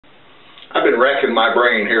I've been racking my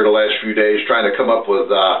brain here the last few days trying to come up with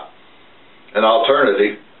an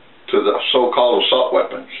alternative to the so-called assault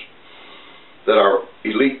weapons that our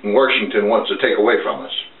elite in Washington wants to take away from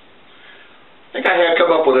us. I think I had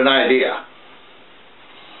come up with an idea.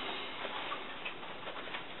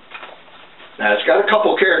 Now, it's got a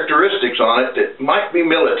couple characteristics on it that might be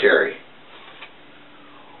military.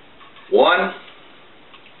 One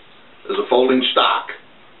is a folding stock.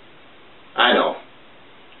 I know.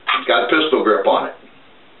 It's got a pistol grip on it.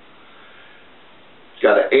 It's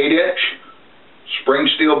got an 8-inch spring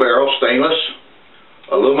steel barrel, stainless,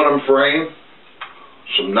 aluminum frame,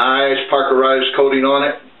 some nice parkerized coating on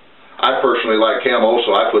it. I personally like camo,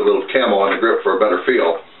 so I put a little camo on the grip for a better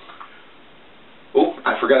feel. Oh,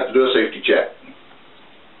 I forgot to do a safety check.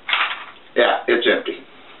 Yeah, it's empty.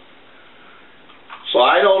 So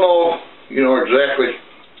I don't know, exactly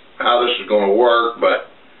how this is going to work,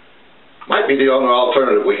 but might be the only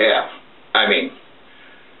alternative we have. I mean,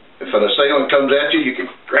 if an assailant comes at you, you can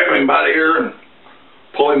grab him by the ear and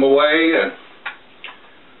pull him away, and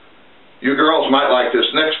you girls might like this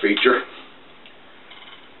next feature.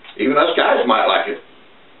 Even us guys might like it.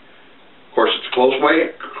 Of course, it's a close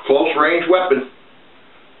range weapon,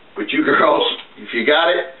 but you girls, if you got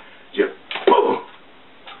it, boom,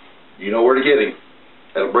 you know where to get him.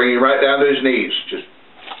 That'll bring him right down to his knees. Just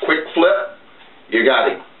quick flip, you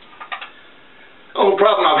got him. The only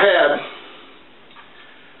problem I've had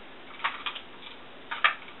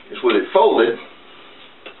is with it folded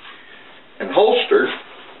and holstered.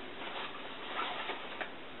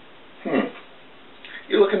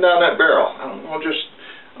 You're looking down that barrel. I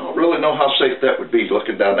don't really know how safe that would be,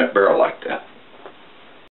 looking down that barrel like that.